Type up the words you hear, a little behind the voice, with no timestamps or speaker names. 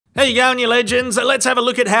There you go, you legends. Let's have a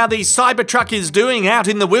look at how the Cybertruck is doing out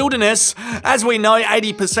in the wilderness. As we know,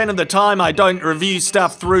 80% of the time I don't review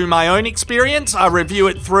stuff through my own experience. I review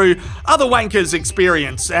it through other wankers'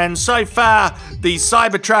 experience. And so far, the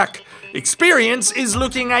Cybertruck experience is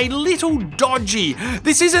looking a little dodgy.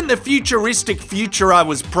 This isn't the futuristic future I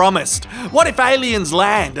was promised. What if aliens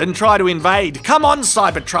land and try to invade? Come on,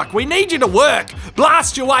 Cybertruck, we need you to work.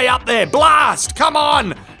 Blast your way up there, blast, come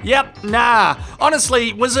on. Yep, nah.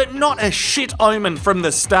 Honestly, was it not a shit omen from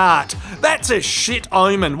the start? That's a shit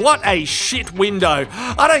omen. What a shit window.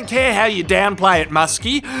 I don't care how you downplay it,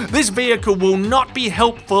 Muskie. This vehicle will not be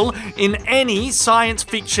helpful in any science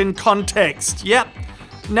fiction context. Yep.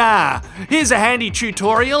 Nah, here's a handy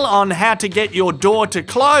tutorial on how to get your door to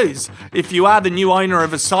close if you are the new owner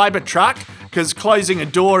of a Cybertruck, because closing a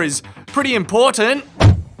door is pretty important.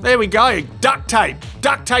 There we go, duct tape.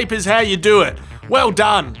 Duct tape is how you do it. Well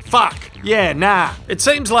done, fuck. Yeah, nah. It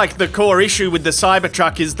seems like the core issue with the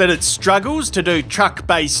Cybertruck is that it struggles to do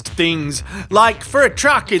truck-based things. Like, for a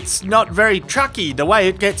truck, it's not very trucky, the way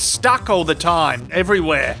it gets stuck all the time,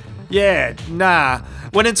 everywhere. Yeah, nah.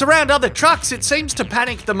 When it's around other trucks, it seems to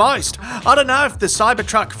panic the most. I don't know if the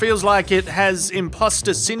Cybertruck feels like it has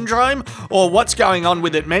imposter syndrome or what's going on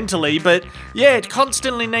with it mentally, but yeah, it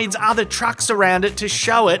constantly needs other trucks around it to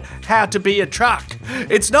show it how to be a truck.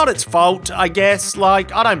 It's not its fault, I guess.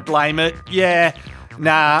 Like, I don't blame it. Yeah.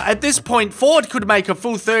 Nah, at this point, Ford could make a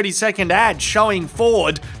full 30-second ad showing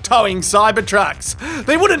Ford towing Cybertrucks.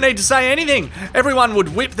 They wouldn't need to say anything. Everyone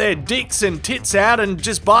would whip their dicks and tits out and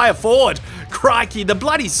just buy a Ford. Crikey, the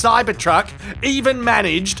bloody Cybertruck even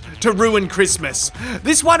managed to ruin Christmas.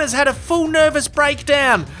 This one has had a full nervous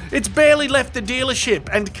breakdown. It's barely left the dealership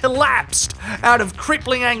and collapsed out of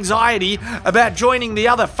crippling anxiety about joining the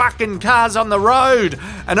other fucking cars on the road.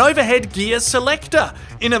 An overhead gear selector.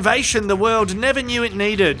 Innovation the world never knew it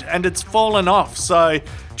needed, and it's fallen off, so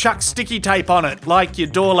chuck sticky tape on it, like your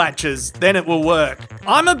door latches, then it will work.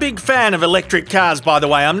 I'm a big fan of electric cars, by the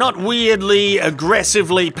way. I'm not weirdly,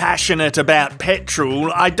 aggressively passionate about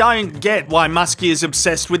petrol. I don't get why Muskie is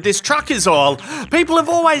obsessed with this truck is all. People have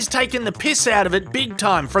always taken the piss out of it big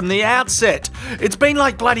time from the outset. It's been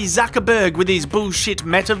like bloody Zuckerberg with his bullshit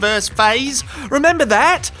metaverse phase. Remember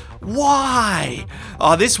that? Why?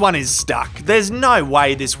 Oh, this one is stuck. There's no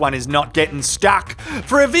way this one is not getting stuck.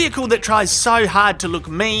 For a vehicle that tries so hard to look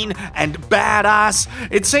mean and badass,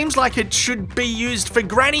 it seems like it should be used for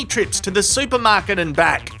granny trips to the supermarket and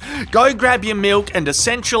back. Go grab your milk and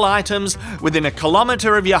essential items within a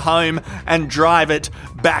kilometre of your home and drive it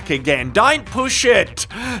back again. Don't push it.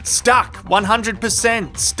 Stuck,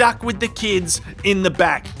 100%. Stuck with the kids in the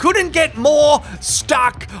back. Couldn't get more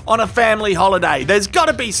stuck on a family holiday. There's got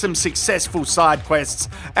to be some successful side quests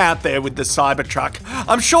out there with the Cybertruck.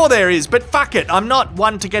 I'm sure there is, but fuck it. I'm not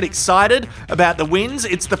one to get excited about the wins.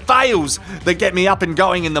 It's the fails that get me up and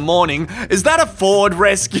going in the morning. Is that a Ford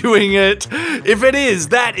rescuing it? If it is,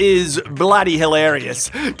 that is bloody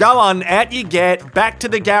hilarious. Go on, out you get, back to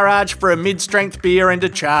the garage for a mid-strength beer and a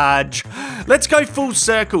charge. Let's go full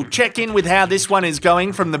circle, check in with how this one is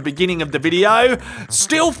going from the beginning of the video.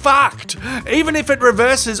 Still fucked. Even if it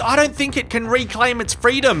reverses, I don't think it can reclaim its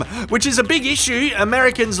freedom, which is a big issue.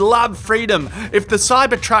 Americans love freedom. If the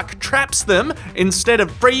Cybertruck traps them instead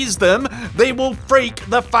of frees them, they will freak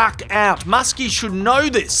the fuck out. Muskie should know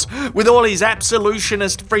this with all his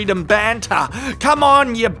absolutionist freedom banter. Come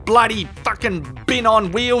on, you bloody fucking bin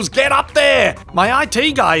on wheels, get up there! My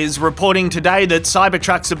IT guy is reporting today that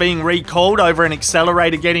Cybertrucks are being recalled over an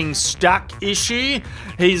accelerator getting stuck issue.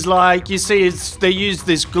 He's like, you see, they use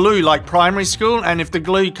this glue like primary school, and if the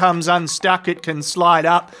glue comes unstuck, it can slide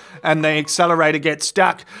up and the accelerator gets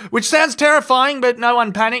stuck, which sounds terrifying, but no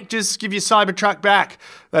one panic, just give your Cybertruck back.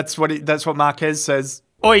 That's what Marques says.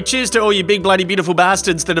 Oi, cheers to all you big bloody beautiful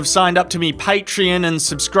bastards that have signed up to me Patreon and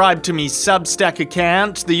subscribed to me Substack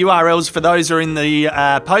account. The URLs for those are in the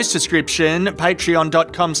post description.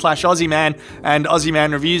 Patreon.com/OzzyMan and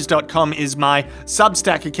OzzyManReviews.com is my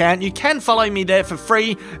Substack account. You can follow me there for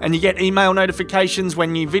free and you get email notifications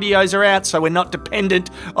when new videos are out, so we're not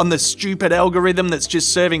dependent on the stupid algorithm that's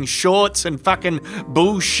just serving shorts and fucking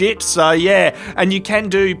bullshit. So yeah, and you can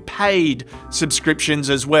do paid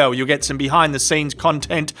subscriptions as well. You'll get some behind the scenes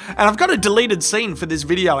content. And I've got a deleted scene for this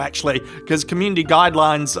video actually, because community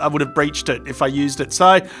guidelines, I would have breached it if I used it.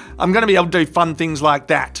 So I'm going to be able to do fun things like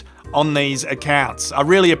that on these accounts. I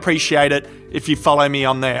really appreciate it if you follow me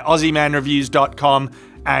on there. OzzyManReviews.com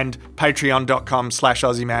and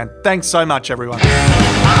Patreon.com/OzzyMan. Thanks so much, everyone.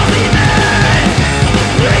 Ozzy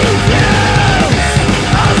Man!